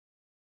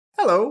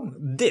Hello,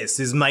 this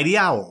is Mighty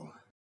Owl.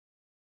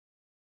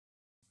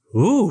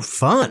 Ooh,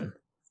 fun!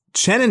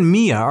 Chen and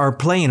Mia are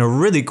playing a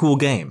really cool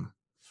game.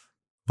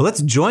 Well,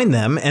 let's join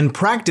them and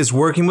practice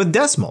working with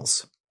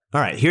decimals.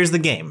 Alright, here's the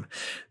game.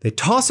 They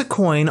toss a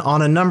coin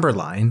on a number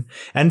line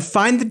and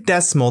find the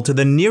decimal to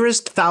the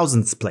nearest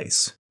thousandths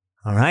place.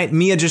 Alright,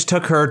 Mia just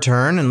took her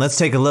turn and let's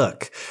take a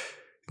look.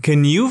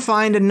 Can you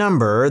find a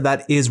number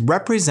that is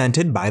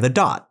represented by the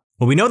dot?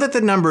 Well, we know that the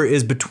number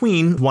is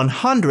between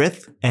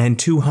 100th and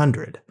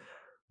 200.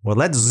 Well,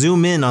 let's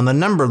zoom in on the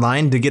number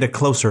line to get a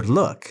closer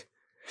look.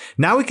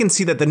 Now we can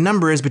see that the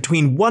number is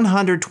between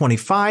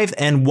 125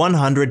 and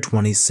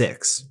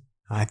 126.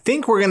 I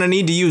think we're going to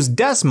need to use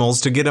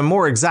decimals to get a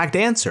more exact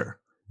answer.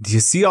 Do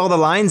you see all the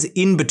lines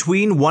in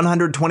between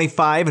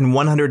 125 and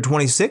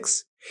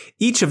 126?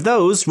 Each of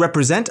those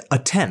represent a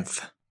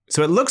tenth.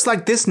 So it looks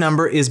like this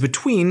number is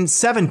between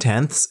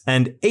 7/10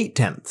 and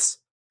 8/10.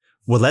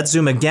 Well, let's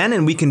zoom again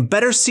and we can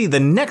better see the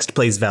next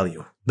place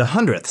value, the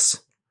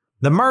hundredths.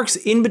 The marks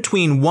in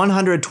between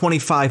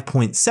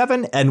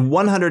 125.7 and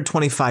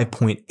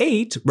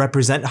 125.8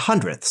 represent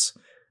hundredths,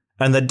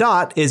 and the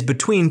dot is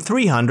between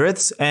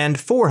 300ths and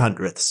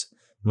 400ths.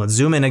 Let's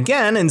zoom in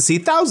again and see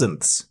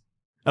thousandths.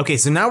 Okay,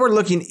 so now we're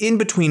looking in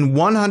between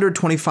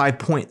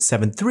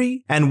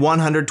 125.73 and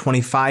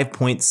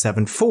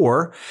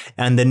 125.74,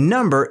 and the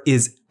number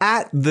is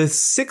at the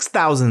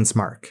 6,000ths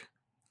mark.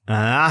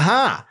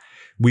 Aha!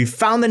 We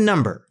found the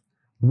number.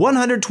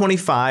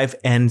 125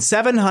 and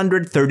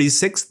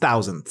 736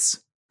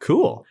 thousandths.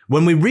 Cool.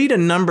 When we read a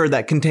number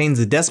that contains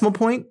a decimal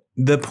point,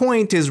 the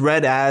point is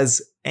read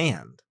as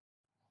and.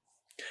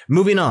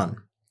 Moving on.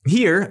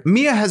 Here,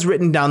 Mia has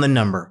written down the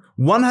number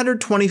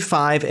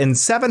 125 and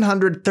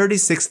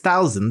 736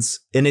 thousandths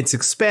in its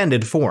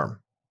expanded form.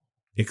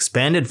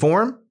 Expanded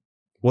form?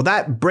 Well,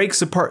 that breaks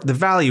apart the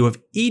value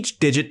of each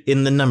digit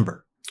in the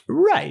number.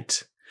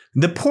 Right.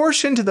 The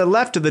portion to the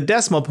left of the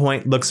decimal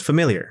point looks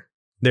familiar.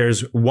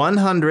 There's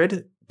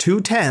 100,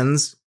 2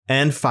 tens,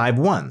 and 5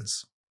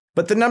 ones.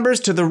 But the numbers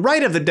to the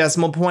right of the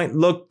decimal point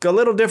look a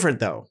little different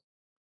though.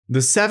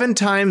 The 7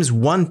 times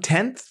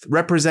 1/10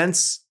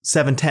 represents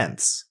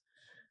 7/10.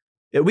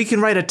 We can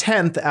write a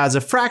tenth as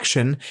a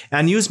fraction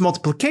and use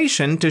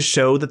multiplication to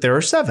show that there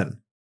are 7.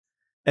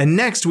 And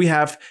next we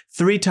have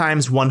 3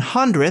 times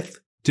 100th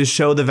to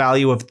show the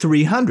value of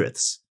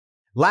 300ths.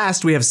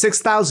 Last we have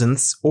 6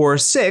 thousandths, or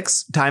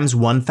 6 times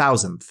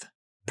 1,000th.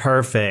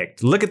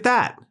 Perfect, look at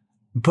that.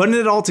 Putting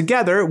it all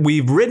together,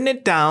 we've written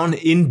it down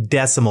in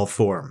decimal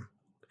form.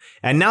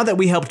 And now that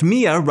we helped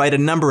Mia write a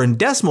number in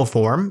decimal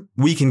form,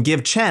 we can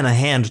give Chen a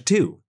hand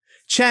too.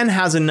 Chen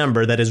has a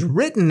number that is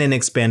written in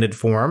expanded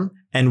form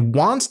and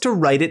wants to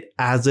write it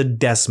as a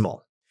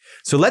decimal.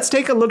 So let's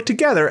take a look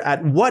together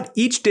at what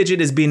each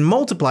digit is being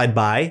multiplied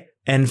by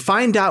and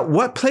find out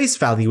what place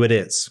value it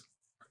is.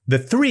 The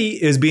 3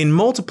 is being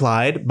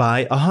multiplied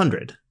by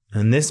 100,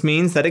 and this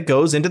means that it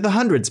goes into the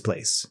hundreds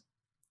place.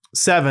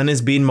 7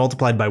 is being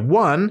multiplied by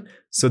 1,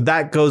 so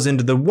that goes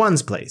into the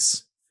ones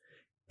place.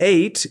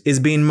 8 is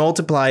being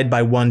multiplied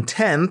by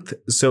 1/10,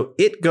 so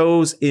it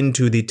goes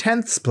into the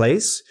tenths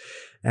place.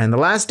 And the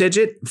last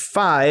digit,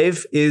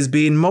 5, is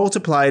being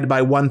multiplied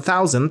by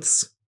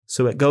 1,000ths,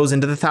 so it goes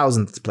into the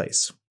thousandths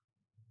place.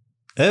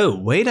 Oh,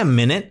 wait a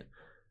minute.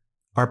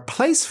 Our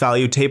place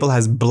value table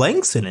has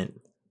blanks in it.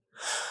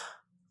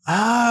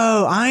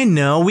 Oh, I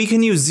know. We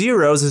can use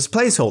zeros as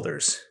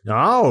placeholders.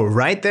 Oh,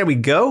 right, there we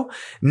go.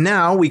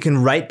 Now we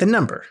can write the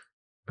number.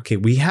 Okay,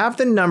 we have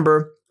the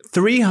number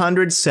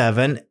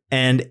 307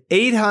 and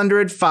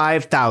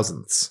 805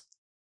 thousandths.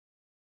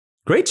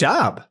 Great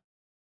job.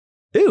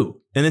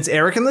 Ooh, and it's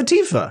Eric and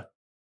Latifah.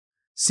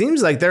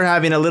 Seems like they're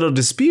having a little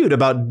dispute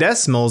about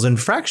decimals and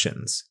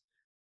fractions.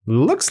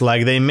 Looks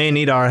like they may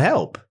need our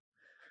help.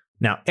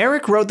 Now,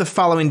 Eric wrote the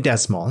following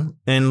decimal,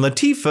 and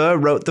Latifah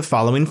wrote the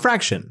following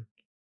fraction.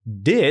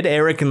 Did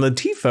Eric and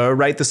Latifah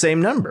write the same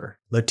number?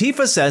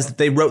 Latifah says that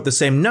they wrote the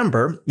same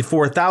number,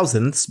 4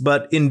 thousandths,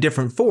 but in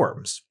different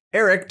forms.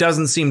 Eric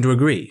doesn't seem to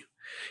agree.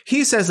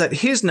 He says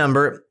that his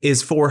number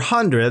is 4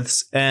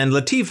 hundredths and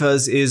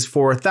Latifah's is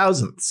 4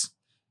 thousandths.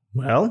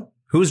 Well,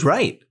 who's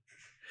right?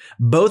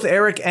 Both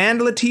Eric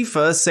and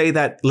Latifah say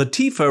that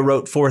Latifah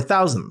wrote 4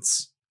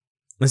 thousandths.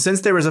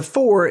 Since there is a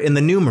 4 in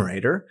the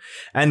numerator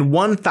and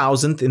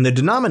 1,000th in the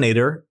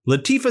denominator,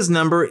 Latifah's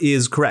number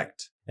is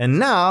correct. And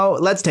now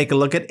let's take a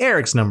look at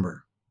Eric's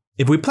number.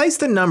 If we place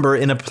the number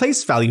in a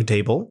place value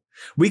table,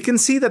 we can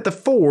see that the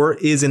 4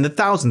 is in the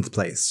thousandth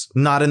place,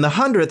 not in the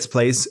hundredths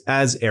place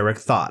as Eric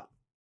thought.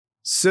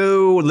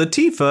 So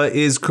Latifah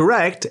is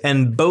correct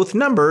and both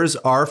numbers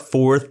are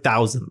 4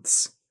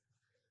 thousandths.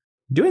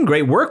 Doing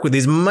great work with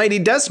these mighty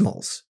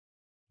decimals.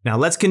 Now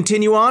let's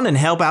continue on and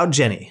help out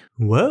Jenny.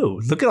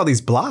 Whoa, look at all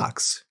these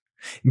blocks.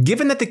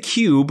 Given that the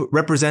cube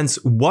represents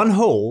one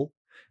whole,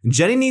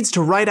 Jenny needs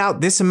to write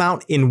out this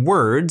amount in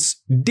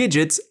words,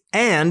 digits,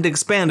 and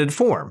expanded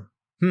form.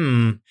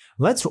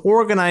 Let's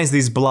organize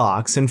these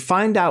blocks and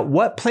find out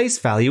what place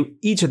value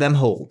each of them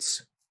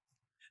holds.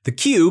 The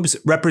cubes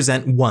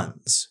represent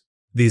ones.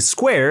 These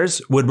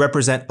squares would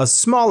represent a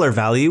smaller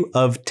value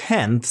of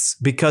tenths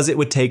because it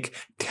would take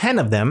 10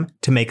 of them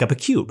to make up a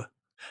cube.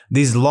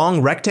 These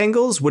long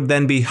rectangles would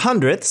then be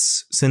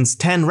hundredths, since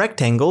 10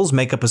 rectangles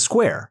make up a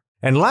square.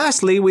 And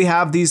lastly, we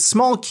have these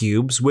small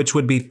cubes, which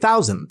would be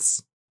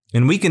thousandths.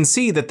 And we can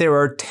see that there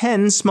are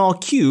 10 small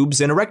cubes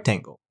in a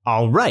rectangle.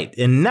 Alright,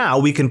 and now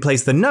we can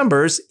place the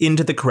numbers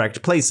into the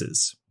correct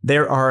places.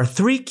 There are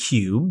 3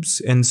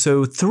 cubes, and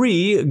so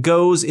 3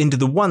 goes into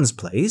the ones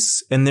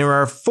place, and there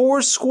are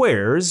 4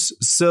 squares,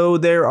 so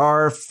there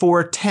are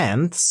 4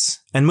 tenths.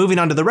 And moving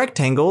on to the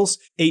rectangles,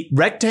 8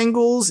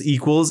 rectangles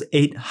equals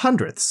 8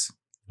 hundredths.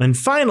 And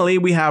finally,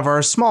 we have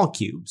our small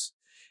cubes.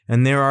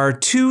 And there are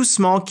 2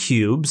 small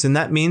cubes, and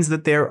that means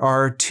that there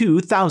are 2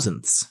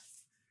 thousandths.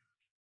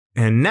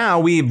 And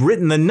now we've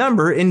written the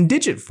number in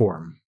digit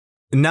form.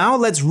 Now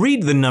let's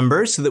read the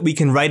number so that we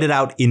can write it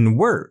out in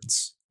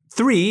words.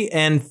 3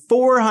 and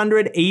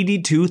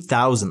 482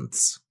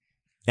 thousandths.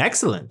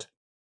 Excellent.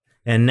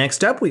 And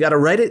next up, we got to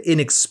write it in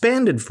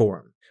expanded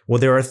form. Well,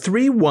 there are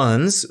 3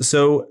 ones,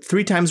 so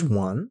 3 times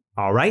 1.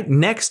 All right,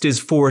 next is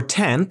 4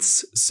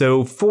 tenths,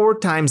 so 4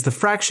 times the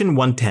fraction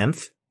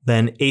 1/10.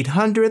 Then 8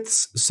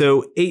 hundredths,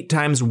 so 8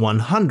 times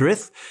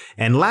 1/100th.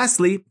 And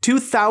lastly, 2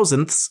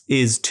 thousandths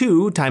is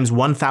 2 times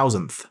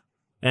 1,000th.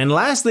 And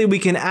lastly, we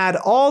can add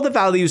all the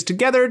values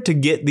together to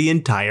get the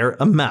entire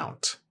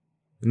amount.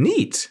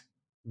 Neat.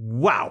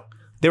 Wow.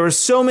 There are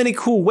so many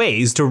cool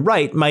ways to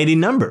write mighty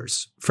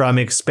numbers, from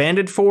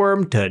expanded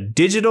form to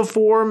digital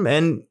form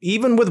and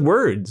even with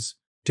words.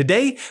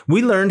 Today,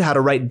 we learned how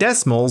to write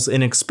decimals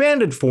in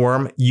expanded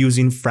form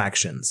using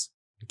fractions.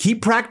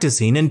 Keep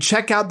practicing and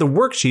check out the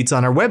worksheets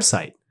on our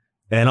website.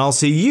 And I'll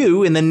see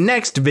you in the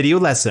next video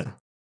lesson.